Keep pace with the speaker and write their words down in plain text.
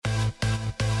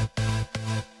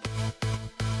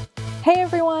Hey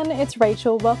everyone, it's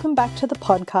Rachel. Welcome back to the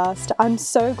podcast. I'm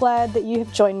so glad that you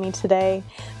have joined me today.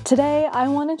 Today I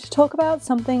wanted to talk about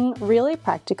something really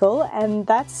practical, and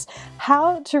that's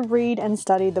how to read and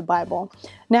study the Bible.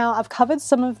 Now, I've covered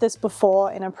some of this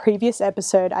before in a previous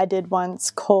episode I did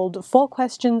once called 4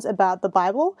 Questions About the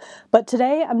Bible, but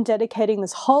today I'm dedicating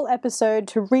this whole episode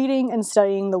to reading and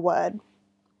studying the Word.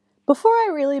 Before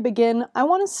I really begin, I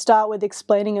want to start with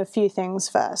explaining a few things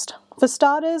first. For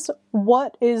starters,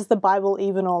 what is the Bible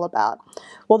even all about?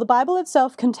 Well, the Bible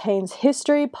itself contains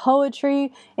history,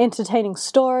 poetry, entertaining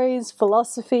stories,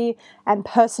 philosophy, and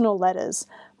personal letters.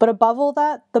 But above all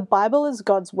that, the Bible is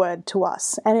God's word to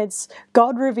us, and it's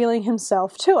God revealing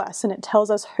himself to us, and it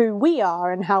tells us who we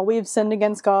are and how we've sinned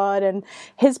against God and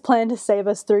his plan to save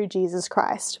us through Jesus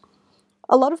Christ.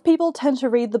 A lot of people tend to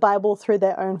read the Bible through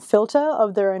their own filter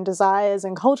of their own desires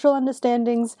and cultural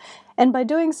understandings, and by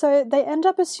doing so, they end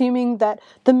up assuming that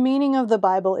the meaning of the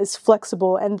Bible is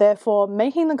flexible and therefore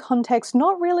making the context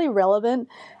not really relevant,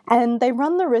 and they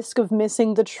run the risk of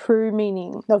missing the true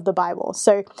meaning of the Bible.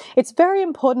 So it's very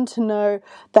important to know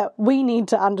that we need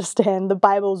to understand the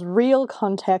Bible's real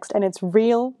context and its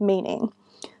real meaning.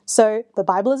 So, the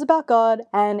Bible is about God,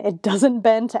 and it doesn't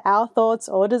bend to our thoughts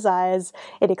or desires.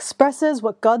 It expresses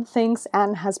what God thinks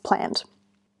and has planned.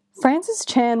 Francis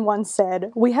Chan once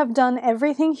said, "We have done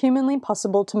everything humanly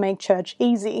possible to make church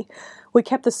easy. We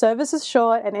kept the services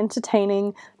short and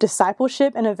entertaining,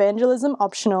 discipleship and evangelism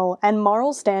optional, and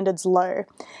moral standards low.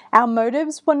 Our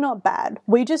motives were not bad.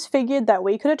 We just figured that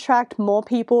we could attract more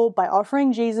people by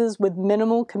offering Jesus with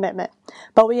minimal commitment.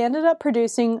 But we ended up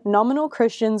producing nominal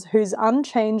Christians whose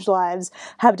unchanged lives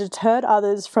have deterred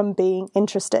others from being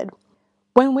interested."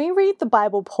 When we read the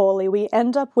Bible poorly, we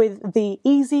end up with the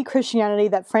easy Christianity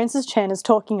that Francis Chan is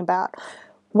talking about.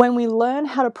 When we learn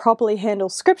how to properly handle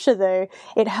Scripture, though,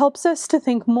 it helps us to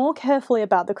think more carefully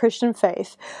about the Christian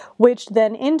faith, which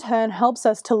then in turn helps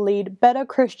us to lead better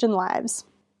Christian lives.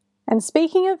 And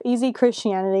speaking of easy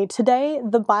Christianity, today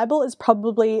the Bible is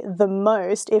probably the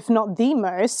most, if not the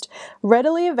most,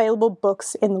 readily available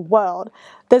books in the world.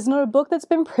 There's not a book that's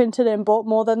been printed and bought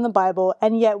more than the Bible,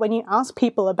 and yet when you ask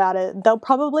people about it, they'll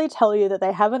probably tell you that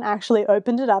they haven't actually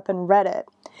opened it up and read it.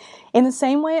 In the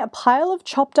same way, a pile of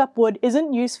chopped up wood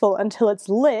isn't useful until it's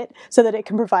lit so that it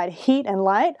can provide heat and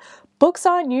light. Books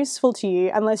aren't useful to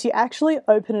you unless you actually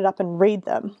open it up and read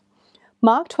them.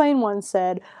 Mark Twain once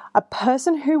said, "A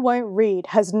person who won't read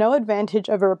has no advantage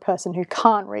over a person who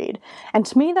can't read." And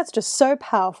to me, that's just so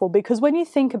powerful, because when you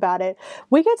think about it,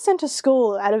 we get sent to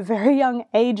school at a very young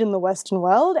age in the Western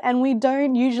world, and we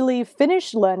don't usually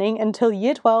finish learning until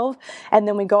year 12, and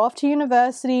then we go off to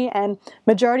university, and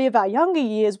majority of our younger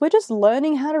years, we're just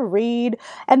learning how to read,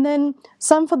 and then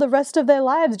some for the rest of their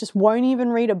lives just won't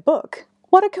even read a book.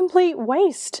 What a complete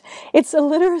waste. It's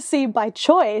illiteracy by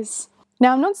choice.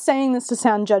 Now, I'm not saying this to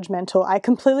sound judgmental. I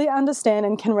completely understand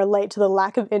and can relate to the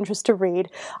lack of interest to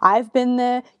read. I've been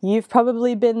there, you've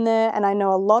probably been there, and I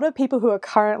know a lot of people who are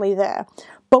currently there.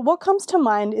 But what comes to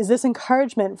mind is this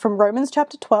encouragement from Romans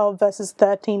chapter 12, verses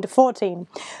 13 to 14,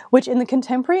 which in the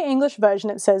contemporary English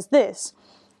version it says this: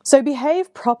 "So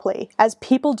behave properly, as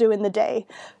people do in the day.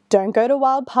 Don't go to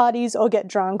wild parties or get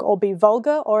drunk or be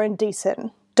vulgar or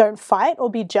indecent. Don't fight or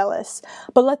be jealous,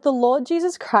 but let the Lord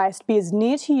Jesus Christ be as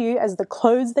near to you as the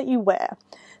clothes that you wear.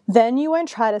 Then you won't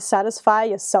try to satisfy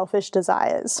your selfish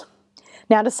desires."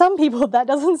 Now, to some people, that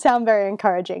doesn't sound very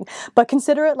encouraging, but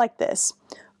consider it like this.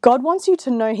 God wants you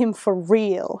to know him for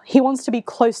real. He wants to be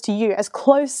close to you, as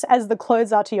close as the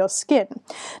clothes are to your skin.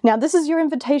 Now, this is your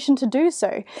invitation to do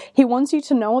so. He wants you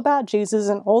to know about Jesus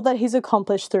and all that he's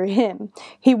accomplished through him.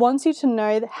 He wants you to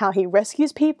know how he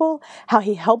rescues people, how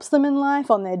he helps them in life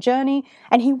on their journey,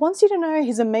 and he wants you to know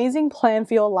his amazing plan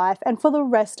for your life and for the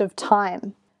rest of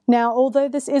time. Now, although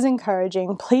this is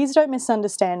encouraging, please don't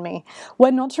misunderstand me.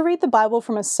 We're not to read the Bible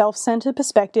from a self-centered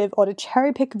perspective or to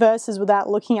cherry-pick verses without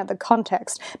looking at the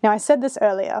context. Now, I said this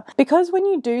earlier, because when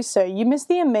you do so, you miss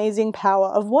the amazing power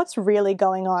of what's really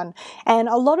going on. And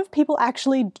a lot of people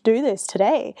actually do this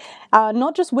today,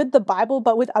 not just with the Bible,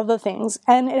 but with other things.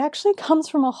 And it actually comes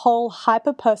from a whole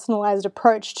hyper-personalized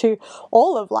approach to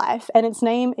all of life, and its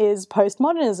name is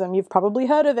postmodernism. You've probably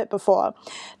heard of it before.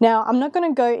 Now, I'm not going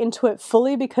to go into it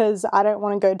fully because I don't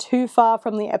want to go too far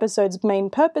from the episode's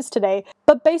main purpose today,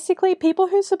 but basically people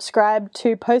who subscribe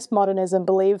to postmodernism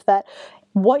believe that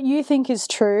what you think is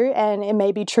true, and it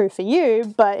may be true for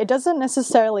you, but it doesn't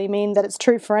necessarily mean that it's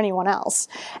true for anyone else.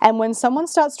 And when someone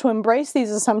starts to embrace these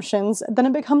assumptions, then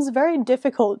it becomes very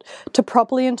difficult to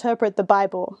properly interpret the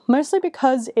Bible, mostly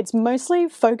because it's mostly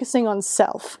focusing on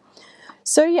self.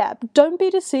 So yeah, don't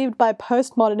be deceived by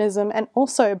postmodernism and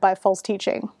also by false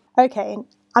teaching. Okay,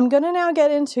 I'm going to now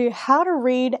get into how to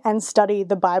read and study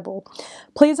the Bible.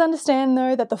 Please understand,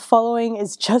 though, that the following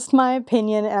is just my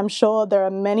opinion, and I'm sure there are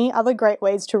many other great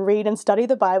ways to read and study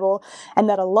the Bible, and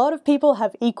that a lot of people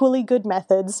have equally good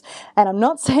methods. And I'm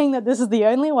not saying that this is the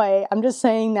only way, I'm just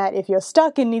saying that if you're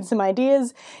stuck and need some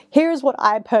ideas, here's what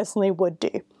I personally would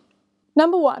do.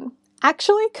 Number 1.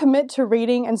 Actually commit to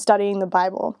reading and studying the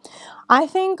Bible. I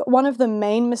think one of the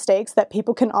main mistakes that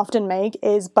people can often make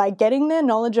is by getting their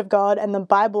knowledge of God and the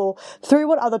Bible through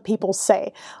what other people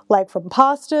say, like from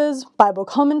pastors, Bible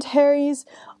commentaries,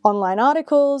 online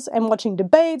articles, and watching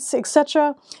debates,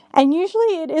 etc. And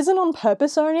usually it isn't on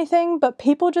purpose or anything, but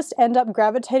people just end up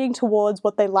gravitating towards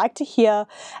what they like to hear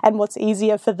and what's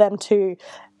easier for them to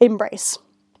embrace.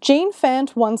 Jean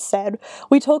Fant once said,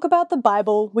 "We talk about the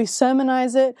Bible, we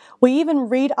sermonize it, we even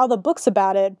read other books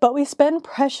about it, but we spend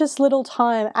precious little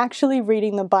time actually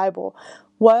reading the Bible.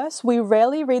 Worse, we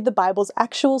rarely read the Bible's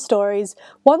actual stories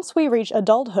once we reach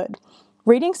adulthood.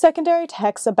 Reading secondary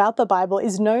texts about the Bible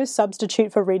is no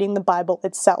substitute for reading the Bible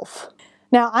itself."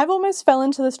 Now, I've almost fell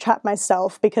into this trap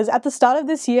myself because at the start of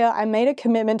this year, I made a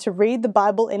commitment to read the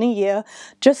Bible in a year,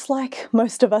 just like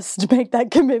most of us make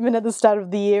that commitment at the start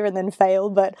of the year and then fail.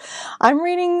 But I'm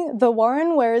reading the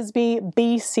Warren Wiersbe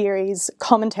B series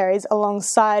commentaries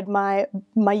alongside my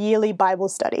yearly Bible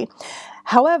study.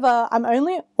 However, I'm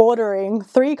only ordering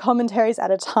 3 commentaries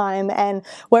at a time, and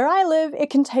where I live,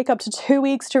 it can take up to 2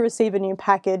 weeks to receive a new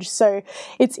package, so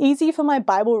it's easy for my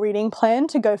Bible reading plan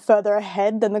to go further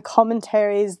ahead than the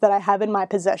commentaries that I have in my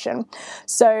possession.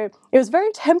 So it was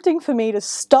very tempting for me to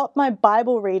stop my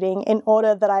Bible reading in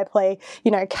order that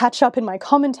I catch up in my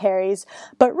commentaries,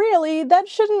 but really, that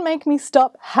shouldn't make me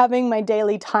stop having my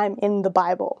daily time in the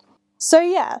Bible. So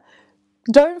yeah,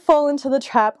 don't fall into the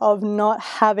trap of not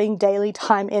having daily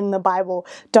time in the Bible.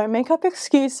 Don't make up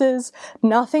excuses.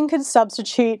 Nothing could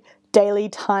substitute daily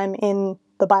time in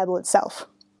the Bible itself.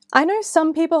 I know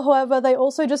some people, however, they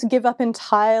also just give up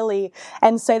entirely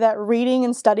and say that reading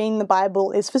and studying the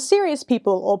Bible is for serious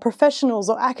people or professionals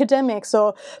or academics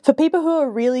or for people who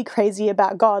are really crazy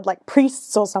about God, like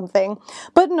priests or something.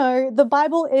 But no, the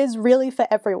Bible is really for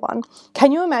everyone.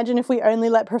 Can you imagine if we only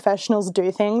let professionals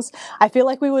do things? I feel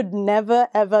like we would never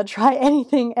ever try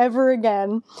anything ever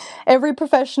again. Every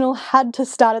professional had to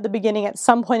start at the beginning at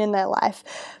some point in their life.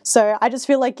 So I just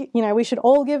feel like, we should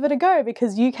all give it a go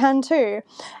because you can too.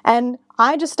 And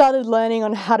I just started learning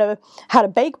on how to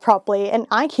bake properly, and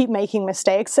I keep making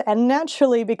mistakes. And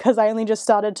naturally, because I only just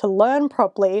started to learn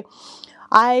properly,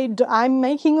 I'm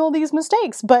making all these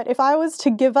mistakes. But if I was to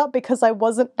give up because I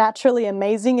wasn't naturally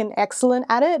amazing and excellent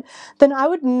at it, then I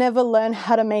would never learn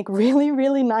how to make really,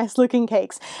 really nice looking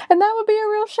cakes. And that would be a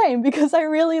real shame because I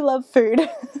really love food.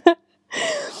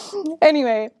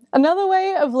 Anyway, another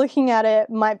way of looking at it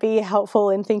might be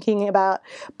helpful in thinking about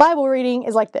Bible reading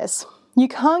is like this. You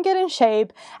can't get in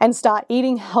shape and start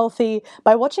eating healthy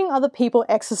by watching other people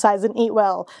exercise and eat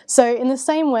well. So in the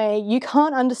same way, you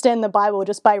can't understand the Bible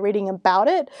just by reading about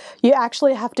it. You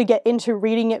actually have to get into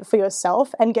reading it for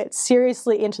yourself and get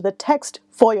seriously into the text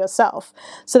for yourself.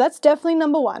 So that's definitely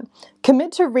number 1.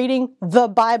 Commit to reading the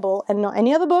Bible and not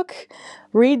any other book.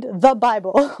 Read the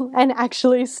Bible and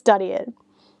actually study it.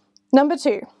 Number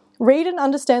 2. Read and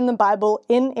understand the Bible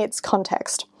in its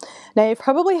context. Now, you've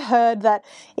probably heard that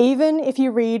even if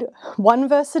you read 1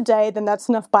 verse a day, then that's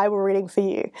enough Bible reading for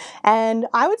you. And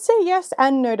I would say yes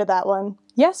and no to that one.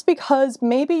 Yes, because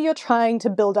maybe you're trying to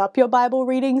build up your Bible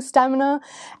reading stamina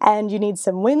and you need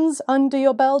some wins under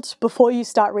your belt before you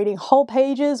start reading whole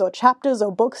pages or chapters or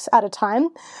books at a time.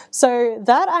 So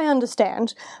that I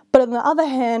understand. But on the other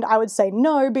hand, I would say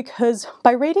no, because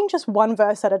by reading just 1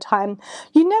 verse at a time,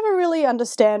 you never really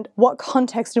understand what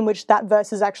context in which that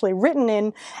verse is actually written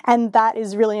in, and that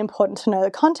is really important to know the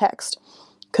context.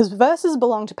 Because verses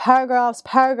belong to paragraphs,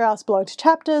 paragraphs belong to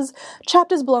chapters,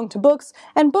 chapters belong to books,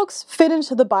 and books fit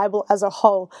into the Bible as a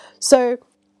whole. So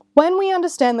when we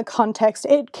understand the context,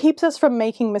 it keeps us from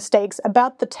making mistakes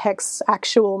about the text's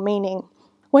actual meaning.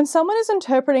 When someone is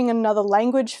interpreting another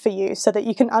language for you so that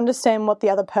you can understand what the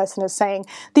other person is saying,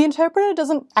 the interpreter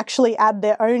doesn't actually add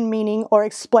their own meaning or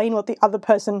explain what the other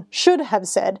person should have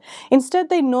said. Instead,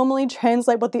 they normally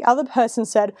translate what the other person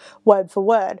said word for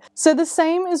word. So the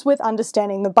same is with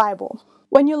understanding the Bible.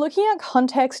 When you're looking at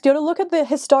context, you're to look at the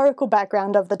historical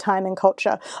background of the time and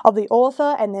culture, of the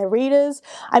author and their readers.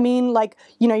 I mean,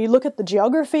 you look at the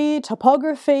geography,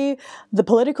 topography, the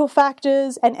political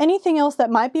factors, and anything else that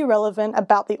might be relevant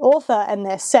about the author and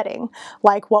their setting.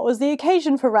 Like, what was the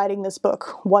occasion for writing this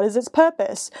book? What is its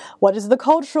purpose? What is the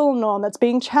cultural norm that's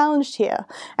being challenged here?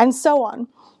 And so on.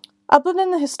 Other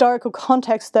than the historical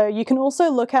context, though, you can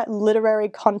also look at literary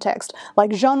context,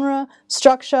 like genre,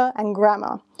 structure, and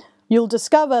grammar. You'll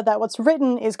discover that what's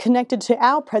written is connected to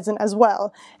our present as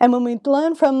well. And when we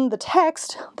learn from the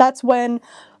text, that's when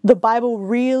the Bible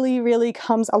really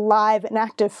comes alive and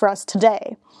active for us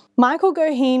today. Michael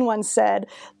Goheen once said,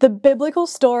 "The biblical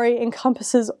story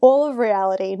encompasses all of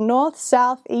reality, north,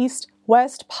 south, east,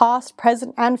 west, past,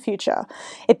 present, and future.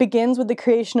 It begins with the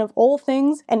creation of all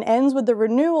things and ends with the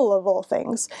renewal of all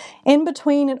things. In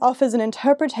between, it offers an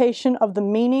interpretation of the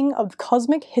meaning of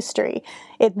cosmic history.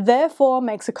 It therefore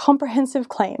makes a comprehensive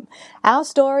claim. Our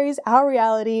stories, our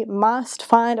reality, must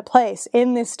find a place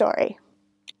in this story."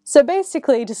 So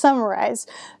basically, to summarize,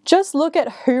 just look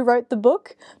at who wrote the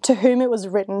book, to whom it was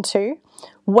written to,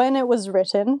 when it was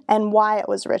written, and why it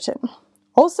was written.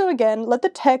 Also again, let the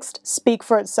text speak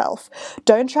for itself.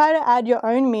 Don't try to add your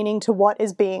own meaning to what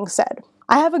is being said.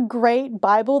 I have a great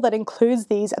Bible that includes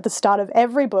these at the start of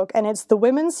every book, and it's the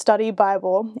Women's Study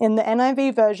Bible in the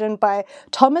NIV version by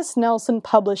Thomas Nelson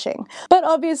Publishing. But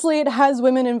obviously it has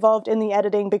women involved in the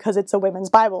editing because it's a women's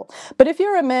Bible. But if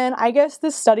you're a man, I guess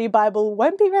this study Bible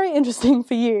won't be very interesting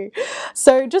for you.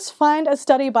 So just find a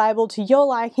study Bible to your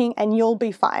liking and you'll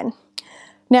be fine.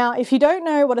 Now, if you don't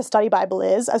know what a study Bible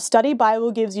is, a study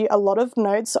Bible gives you a lot of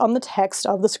notes on the text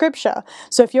of the scripture.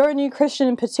 So if you're a new Christian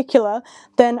in particular,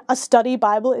 then a study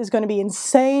Bible is going to be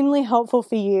insanely helpful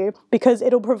for you because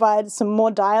it'll provide some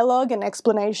more dialogue and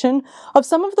explanation of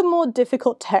some of the more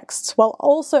difficult texts while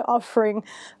also offering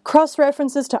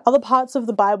cross-references to other parts of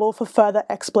the Bible for further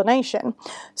explanation.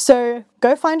 So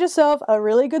go find yourself a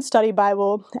really good study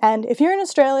Bible, and if you're in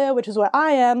Australia, which is where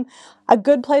I am, a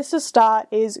good place to start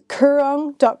is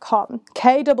koorong.com,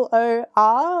 KOORONG.com.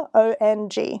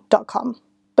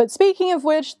 But speaking of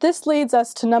which, this leads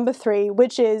us to number 3,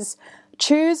 which is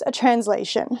choose a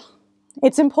translation.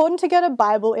 It's important to get a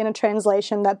Bible in a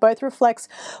translation that both reflects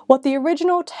what the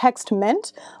original text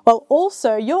meant, while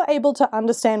also you're able to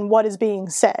understand what is being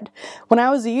said. When I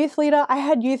was a youth leader, I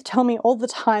had youth tell me all the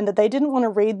time that they didn't want to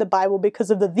read the Bible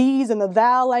because of the these and the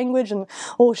thou language and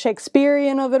all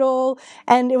Shakespearean of it all,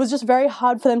 and it was just very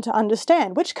hard for them to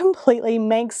understand, which completely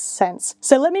makes sense.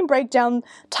 So let me break down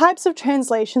types of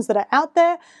translations that are out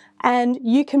there, and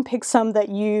you can pick some that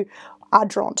you are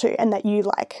drawn to and that you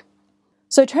like.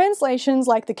 So translations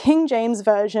like the King James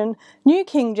Version, New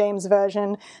King James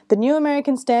Version, the New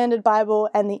American Standard Bible,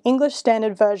 and the English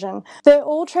Standard Version, they're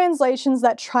all translations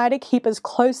that try to keep as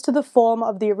close to the form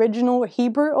of the original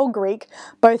Hebrew or Greek,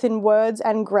 both in words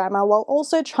and grammar, while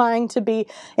also trying to be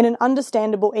in an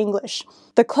understandable English.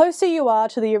 The closer you are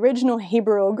to the original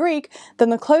Hebrew or Greek, then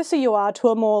the closer you are to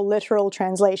a more literal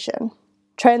translation.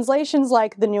 Translations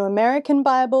like the New American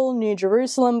Bible, New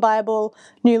Jerusalem Bible,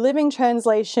 New Living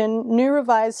Translation, New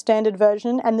Revised Standard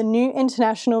Version, and the New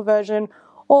International Version,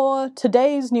 or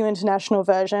today's New International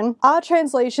Version, are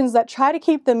translations that try to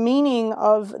keep the meaning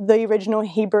of the original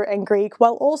Hebrew and Greek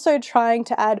while also trying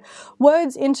to add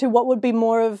words into what would be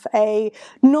more of a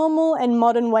normal and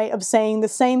modern way of saying the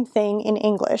same thing in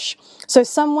English. So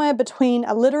somewhere between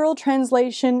a literal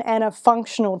translation and a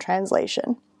functional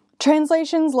translation.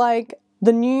 Translations like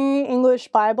the New English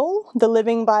Bible, the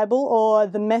Living Bible, or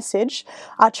the Message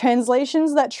are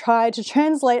translations that try to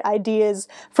translate ideas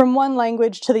from one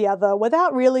language to the other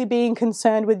without really being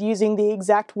concerned with using the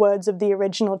exact words of the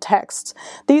original texts.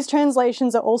 These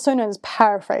translations are also known as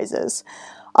paraphrases.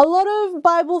 A lot of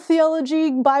Bible theology,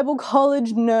 Bible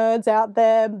college nerds out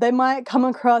there, they might come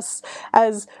across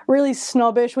as really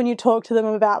snobbish when you talk to them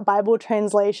about Bible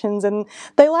translations, and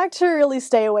they like to really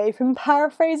stay away from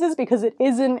paraphrases because it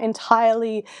isn't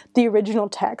entirely the original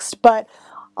text. But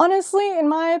honestly, in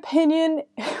my opinion,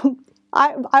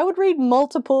 I would read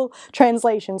multiple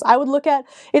translations. I would look at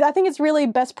it. I think it's really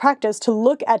best practice to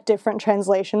look at different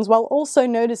translations while also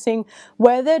noticing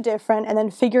where they're different and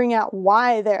then figuring out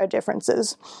why there are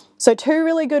differences. So 2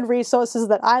 really good resources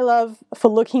that I love for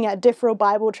looking at different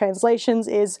Bible translations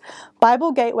is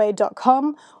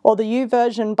BibleGateway.com or the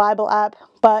YouVersion Bible app.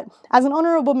 But as an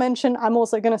honorable mention, I'm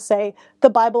also going to say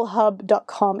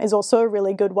theBibleHub.com is also a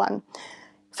really good one.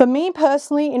 For me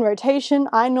personally, in rotation,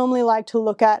 I normally like to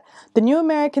look at the New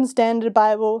American Standard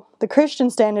Bible, the Christian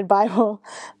Standard Bible,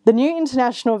 the New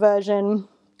International Version,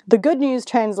 the Good News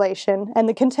Translation, and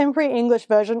the Contemporary English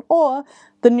Version, or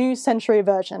the New Century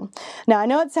Version. Now, I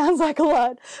know it sounds like a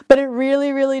lot, but it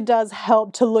really does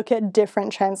help to look at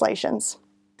different translations.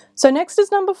 So next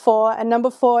is number 4, and number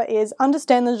 4 is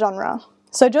understand the genre.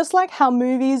 So just like how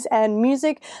movies and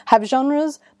music have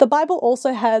genres, the Bible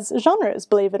also has genres,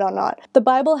 believe it or not. The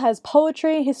Bible has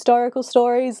poetry, historical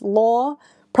stories, law,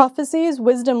 prophecies,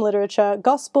 wisdom literature,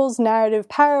 gospels, narrative,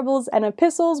 parables, and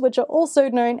epistles, which are also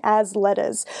known as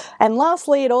letters. And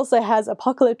lastly, it also has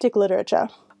apocalyptic literature.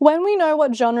 When we know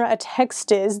what genre a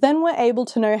text is, then we're able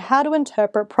to know how to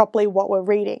interpret properly what we're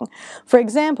reading. For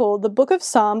example, the book of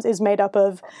Psalms is made up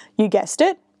of, you guessed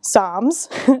it, Psalms,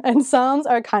 and Psalms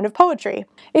are a kind of poetry.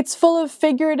 It's full of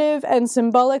figurative and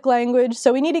symbolic language,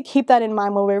 so we need to keep that in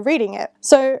mind when we're reading it.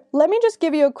 So let me just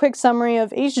give you a quick summary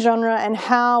of each genre and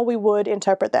how we would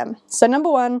interpret them. So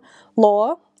number one,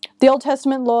 law. The Old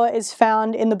Testament law is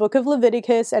found in the book of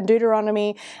Leviticus and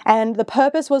Deuteronomy, and the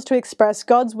purpose was to express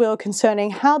God's will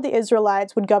concerning how the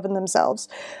Israelites would govern themselves,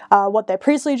 what their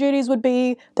priestly duties would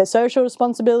be, their social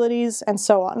responsibilities, and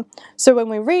so on. So when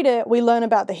we read it, we learn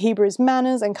about the Hebrews'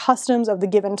 manners and customs of the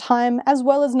given time, as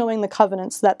well as knowing the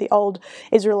covenants that the old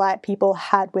Israelite people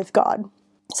had with God.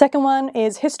 Second one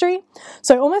is history.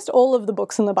 So almost all of the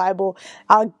books in the Bible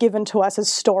are given to us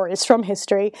as stories from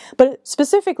history, but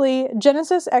specifically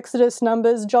Genesis, Exodus,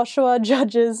 Numbers, Joshua,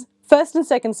 Judges, 1st and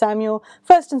 2nd Samuel,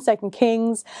 1st and 2nd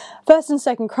Kings, 1st and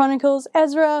 2nd Chronicles,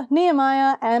 Ezra,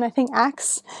 Nehemiah, and I think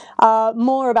Acts are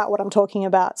more about what I'm talking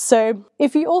about. So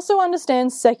if you also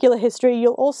understand secular history,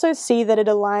 you'll also see that it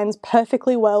aligns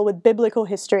perfectly well with biblical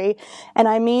history, and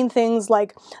I mean things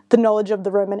like the knowledge of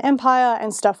the Roman Empire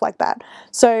and stuff like that.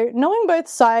 So knowing both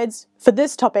sides for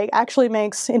this topic actually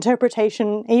makes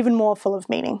interpretation even more full of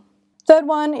meaning. Third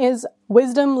one is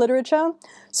wisdom literature.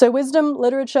 So wisdom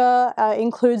literature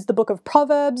includes the book of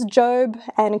Proverbs, Job,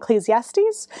 and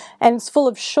Ecclesiastes, and it's full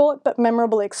of short but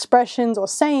memorable expressions or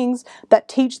sayings that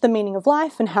teach the meaning of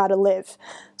life and how to live.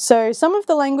 So some of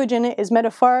the language in it is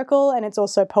metaphorical and it's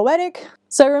also poetic,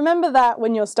 so remember that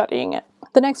when you're studying it.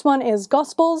 The next one is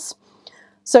Gospels.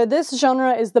 So this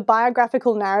genre is the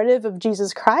biographical narrative of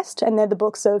Jesus Christ, and they're the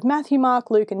books of Matthew, Mark,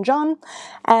 Luke, and John,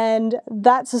 and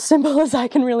that's as simple as I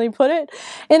can really put it.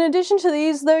 In addition to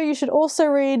these, though, you should also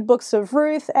read books of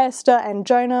Ruth, Esther, and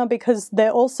Jonah, because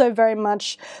they're also very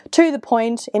much to the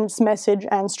point in its message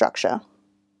and structure.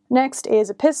 Next is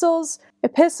epistles.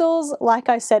 Epistles, like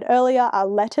I said earlier, are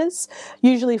letters,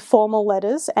 usually formal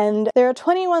letters, and there are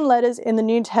 21 letters in the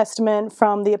New Testament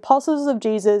from the apostles of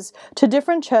Jesus to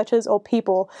different churches or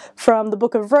people, from the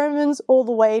book of Romans all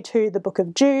the way to the book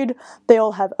of Jude. They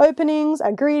all have openings,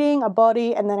 a greeting, a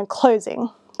body, and then a closing.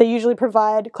 They usually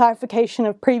provide clarification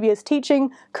of previous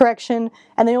teaching, correction,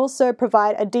 and they also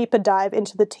provide a deeper dive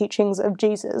into the teachings of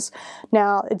Jesus.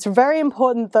 Now, it's very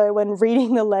important, though, when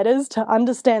reading the letters to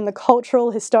understand the cultural,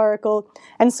 historical,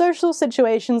 and social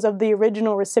situations of the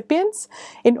original recipients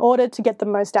in order to get the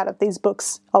most out of these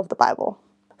books of the Bible.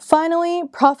 Finally,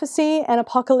 prophecy and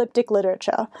apocalyptic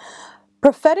literature.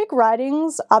 Prophetic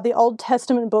writings are the Old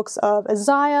Testament books of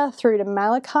Isaiah through to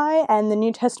Malachi and the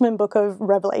New Testament book of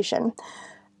Revelation.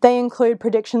 They include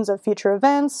predictions of future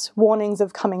events, warnings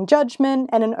of coming judgment,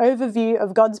 and an overview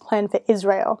of God's plan for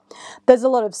Israel. There's a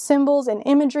lot of symbols and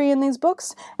imagery in these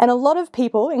books, and a lot of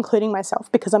people, including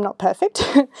myself, because I'm not perfect,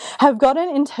 have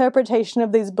gotten interpretation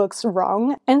of these books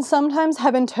wrong, and sometimes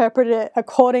have interpreted it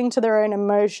according to their own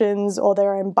emotions or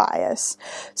their own bias.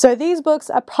 So these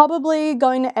books are probably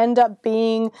going to end up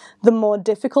being the more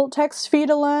difficult texts for you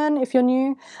to learn if you're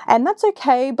new, and that's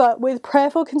okay, but with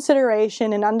prayerful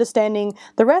consideration and understanding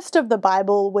the rest of the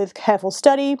Bible with careful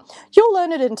study, you'll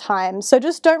learn it in time. So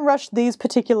just don't rush these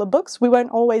particular books. We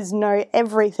won't always know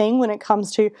everything when it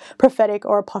comes to prophetic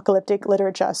or apocalyptic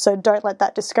literature. So don't let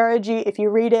that discourage you if you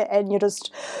read it and you're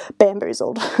just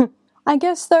bamboozled. I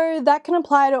guess, though, that can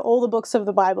apply to all the books of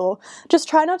the Bible. Just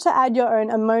try not to add your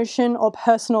own emotion or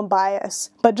personal bias,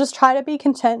 but just try to be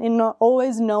content in not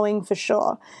always knowing for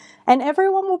sure. And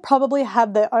everyone will probably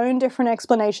have their own different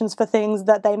explanations for things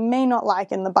that they may not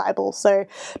like in the Bible, so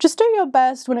just do your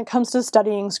best when it comes to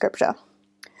studying scripture.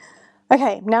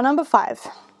 Okay, now number 5.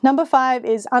 Number 5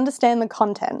 is understand the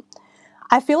content.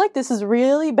 I feel like this is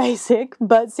really basic,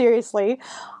 but seriously,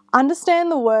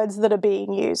 understand the words that are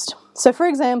being used. So for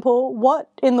example, what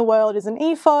in the world is an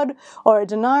ephod or a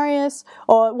denarius,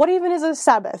 or what even is a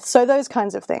Sabbath? So those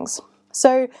kinds of things.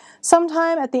 So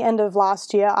sometime at the end of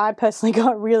last year, I personally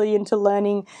got really into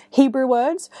learning Hebrew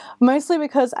words, mostly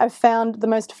because I found the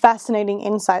most fascinating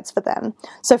insights for them.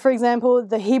 So for example,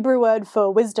 the Hebrew word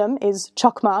for wisdom is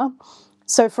chokmah.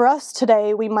 So for us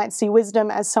today, we might see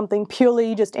wisdom as something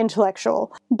purely just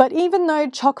intellectual. But even though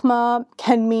chokmah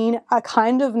can mean a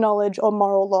kind of knowledge or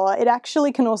moral law, it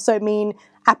actually can also mean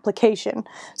application.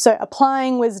 So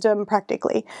applying wisdom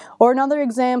practically. Or another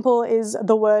example is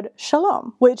the word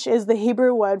shalom, which is the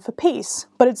Hebrew word for peace.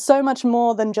 But it's so much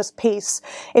more than just peace.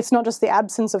 It's not just the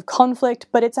absence of conflict,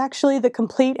 but it's actually the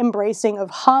complete embracing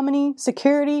of harmony,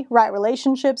 security, right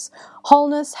relationships,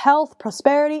 wholeness, health,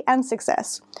 prosperity, and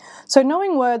success. So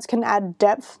knowing words can add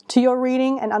depth to your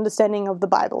reading and understanding of the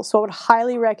Bible. So I would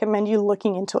highly recommend you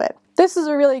looking into it. This is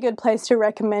a really good place to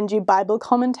recommend you Bible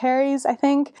commentaries, I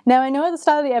think. Now, I know at the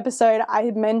start of the episode, I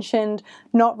had mentioned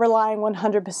not relying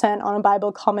 100% on a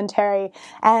Bible commentary,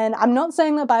 and I'm not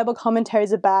saying that Bible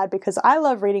commentaries are bad because I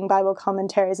love reading Bible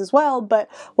commentaries as well, but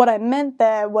what I meant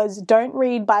there was don't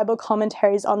read Bible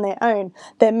commentaries on their own.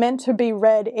 They're meant to be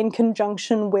read in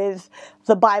conjunction with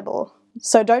the Bible.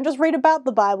 So don't just read about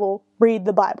the Bible, read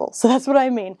the Bible. So that's what I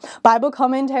mean. Bible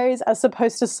commentaries are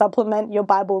supposed to supplement your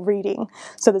Bible reading.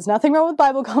 So there's nothing wrong with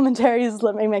Bible commentaries,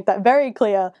 let me make that very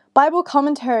clear. Bible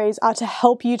commentaries are to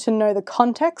help you to know the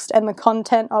context and the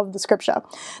content of the scripture.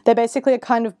 They're basically a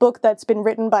kind of book that's been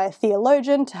written by a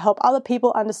theologian to help other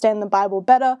people understand the Bible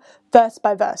better, verse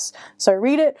by verse. So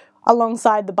read it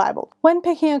alongside the Bible. When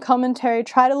picking a commentary,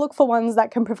 try to look for ones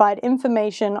that can provide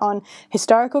information on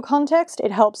historical context.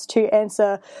 It helps to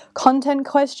answer content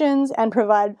questions and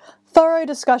provide thorough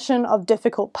discussion of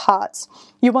difficult parts.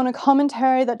 You want a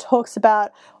commentary that talks about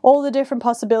all the different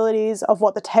possibilities of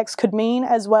what the text could mean,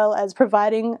 as well as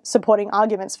providing supporting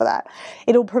arguments for that.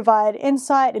 It'll provide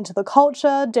insight into the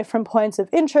culture, different points of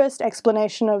interest,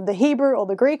 explanation of the Hebrew or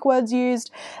the Greek words used,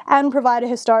 and provide a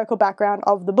historical background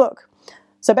of the book.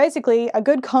 So basically, a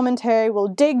good commentary will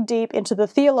dig deep into the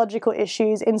theological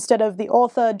issues instead of the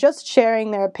author just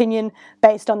sharing their opinion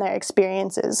based on their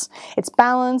experiences. It's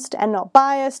balanced and not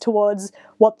biased towards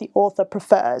what the author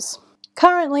prefers.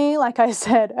 Currently, like I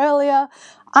said earlier,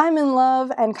 I'm in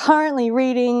love and currently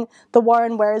reading the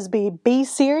Warren Wiersbe B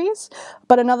series,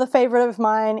 but another favorite of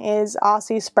mine is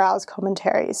R.C. Sproul's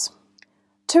commentaries.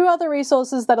 Two other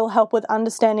resources that'll help with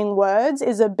understanding words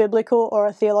is a biblical or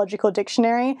a theological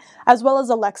dictionary, as well as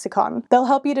a lexicon. They'll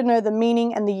help you to know the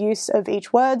meaning and the use of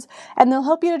each word, and they'll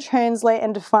help you to translate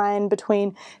and define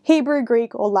between Hebrew,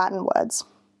 Greek, or Latin words.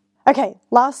 Okay,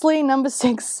 lastly, number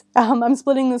 6, I'm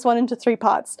splitting this one into 3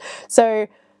 parts. So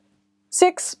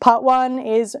 6, part 1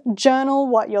 is journal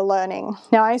what you're learning.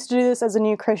 Now, I used to do this as a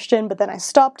new Christian, but then I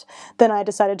stopped. Then I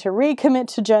decided to recommit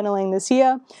to journaling this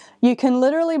year. You can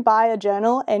literally buy a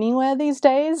journal anywhere these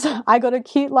days. I got a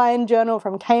cute lion journal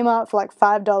from Kmart for like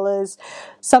 $5,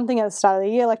 something at the start of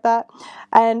the year like that.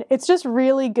 And it's just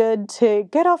really good to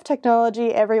get off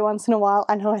technology every once in a while.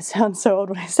 I know I sound so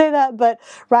old when I say that, but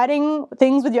writing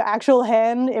things with your actual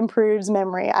hand improves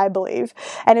memory, I believe.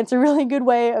 And it's a really good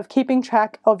way of keeping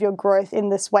track of your growth in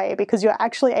this way because you're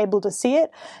actually able to see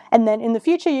it. And then in the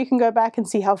future, you can go back and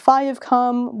see how far you've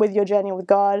come with your journey with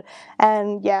God.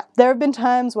 And yeah, there have been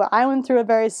times where I went through a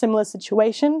very similar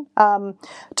situation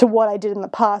to what I did in the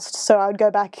past. So I would go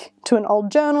back to an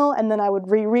old journal and then I would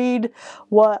reread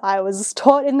what I was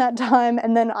taught in that time,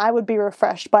 and then I would be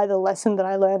refreshed by the lesson that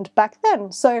I learned back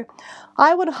then. So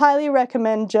I would highly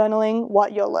recommend journaling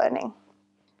what you're learning.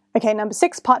 Okay, number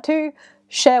 6, part 2.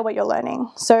 Share what you're learning.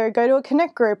 So go to a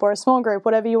connect group or a small group,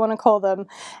 whatever you want to call them,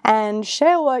 and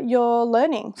share what you're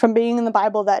learning from being in the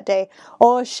Bible that day.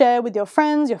 Or share with your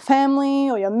friends, your family,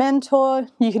 or your mentor.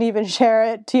 You can even share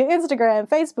it to your Instagram,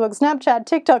 Facebook, Snapchat,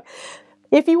 TikTok,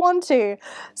 if you want to.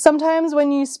 Sometimes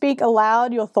when you speak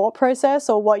aloud your thought process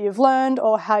or what you've learned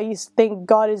or how you think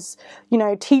God is,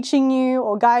 teaching you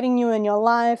or guiding you in your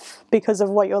life because of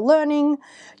what you're learning,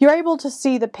 you're able to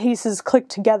see the pieces click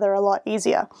together a lot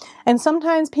easier. And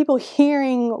sometimes people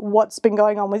hearing what's been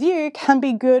going on with you can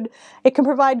be good. It can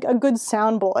provide a good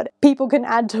soundboard. People can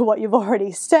add to what you've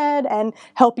already said and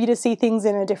help you to see things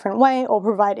in a different way or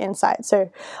provide insight.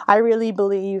 So I really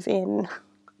believe in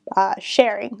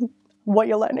sharing what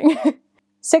you're learning.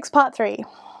 6, part 3.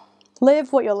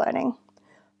 Live what you're learning.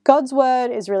 God's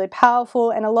word is really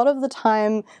powerful, and a lot of the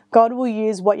time, God will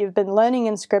use what you've been learning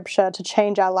in scripture to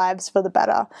change our lives for the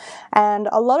better. And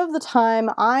a lot of the time,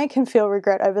 I can feel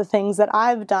regret over things that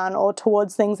I've done or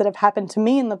towards things that have happened to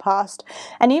me in the past.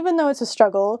 And even though it's a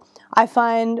struggle, I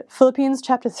find Philippians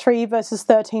chapter 3, verses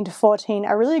 13 to 14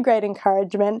 a really great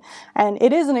encouragement, and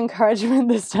it is an encouragement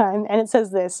this time, and it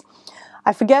says this: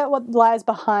 I forget what lies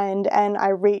behind and I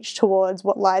reach towards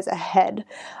what lies ahead.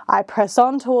 I press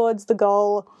on towards the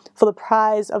goal for the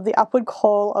prize of the upward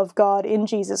call of God in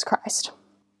Jesus Christ.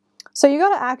 So you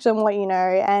got to act on what you know,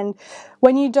 and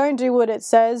when you don't do what it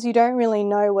says, you don't really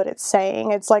know what it's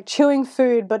saying. It's like chewing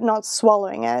food but not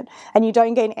swallowing it, and you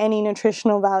don't gain any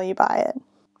nutritional value by it.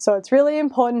 So it's really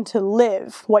important to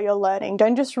live what you're learning.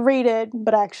 Don't just read it,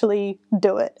 but actually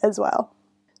do it as well.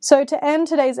 So to end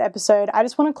today's episode, I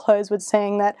just want to close with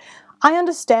saying that I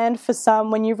understand for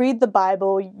some, when you read the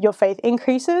Bible, your faith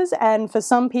increases, and for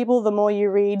some people, the more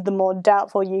you read, the more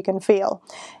doubtful you can feel.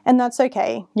 And that's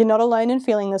okay. You're not alone in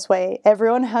feeling this way.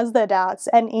 Everyone has their doubts,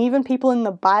 and even people in the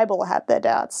Bible have their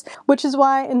doubts, which is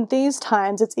why in these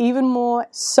times, it's even more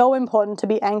so important to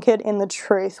be anchored in the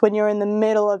truth when you're in the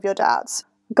middle of your doubts.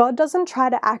 God doesn't try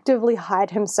to actively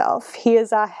hide himself. He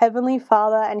is our Heavenly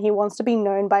Father, and he wants to be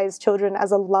known by his children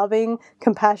as a loving,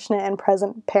 compassionate, and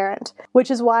present parent,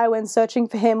 which is why when searching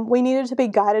for him, we needed to be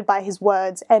guided by his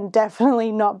words and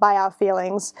definitely not by our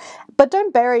feelings. But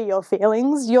don't bury your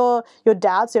feelings, your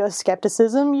doubts, your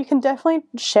skepticism. You can definitely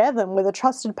share them with a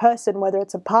trusted person, whether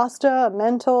it's a pastor, a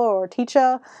mentor, or a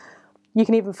teacher. You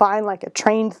can even find like a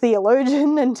trained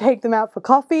theologian and take them out for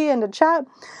coffee and a chat.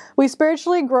 We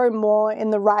spiritually grow more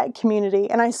in the right community.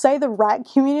 And I say the right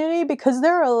community because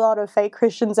there are a lot of fake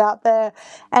Christians out there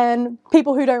and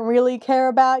people who don't really care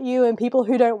about you and people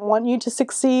who don't want you to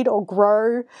succeed or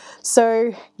grow.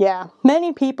 So yeah,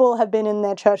 many people have been in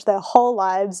their church their whole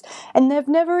lives and they've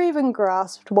never even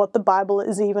grasped what the Bible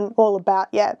is even all about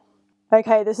yet.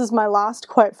 Okay, this is my last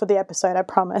quote for the episode, I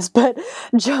promise, but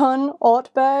John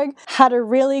Ortberg had a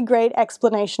really great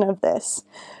explanation of this.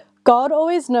 God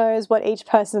always knows what each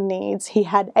person needs. He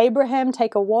had Abraham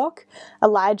take a walk,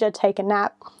 Elijah take a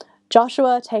nap,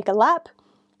 Joshua take a lap,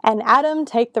 and Adam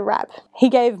take the rap. He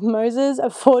gave Moses a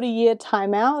 40-year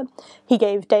timeout. He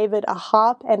gave David a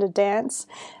harp and a dance,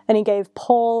 and he gave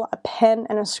Paul a pen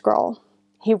and a scroll.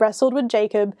 He wrestled with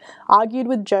Jacob, argued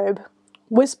with Job,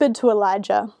 whispered to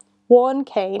Elijah, warned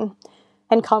Cain,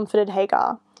 and comforted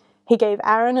Hagar. He gave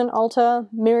Aaron an altar,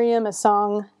 Miriam a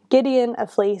song, Gideon a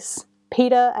fleece,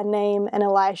 Peter a name, and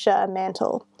Elisha a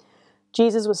mantle.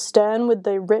 Jesus was stern with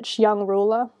the rich young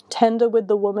ruler, tender with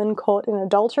the woman caught in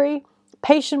adultery,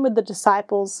 patient with the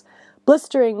disciples,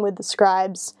 blistering with the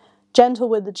scribes, gentle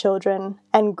with the children,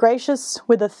 and gracious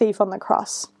with the thief on the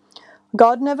cross.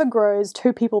 God never grows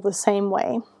two people the same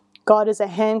way. God is a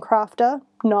handcrafter,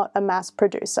 not a mass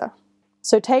producer.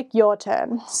 So take your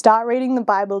turn. Start reading the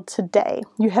Bible today.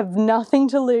 You have nothing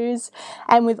to lose.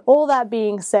 And with all that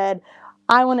being said,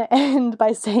 I want to end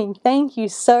by saying thank you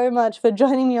so much for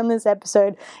joining me on this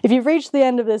episode. If you've reached the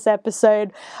end of this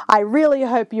episode, I really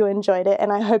hope you enjoyed it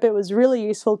and I hope it was really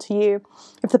useful to you.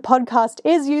 If the podcast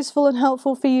is useful and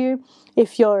helpful for you,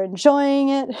 if you're enjoying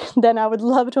it, then I would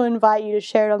love to invite you to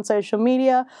share it on social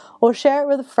media or share it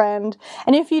with a friend.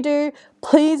 And if you do,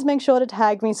 please make sure to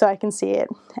tag me so I can see it.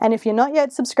 And if you're not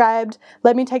yet subscribed,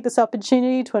 let me take this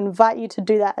opportunity to invite you to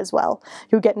do that as well.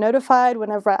 You'll get notified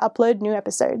whenever I upload new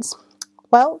episodes.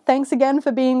 Well, thanks again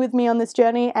for being with me on this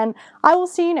journey, and I will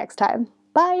see you next time.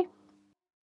 Bye!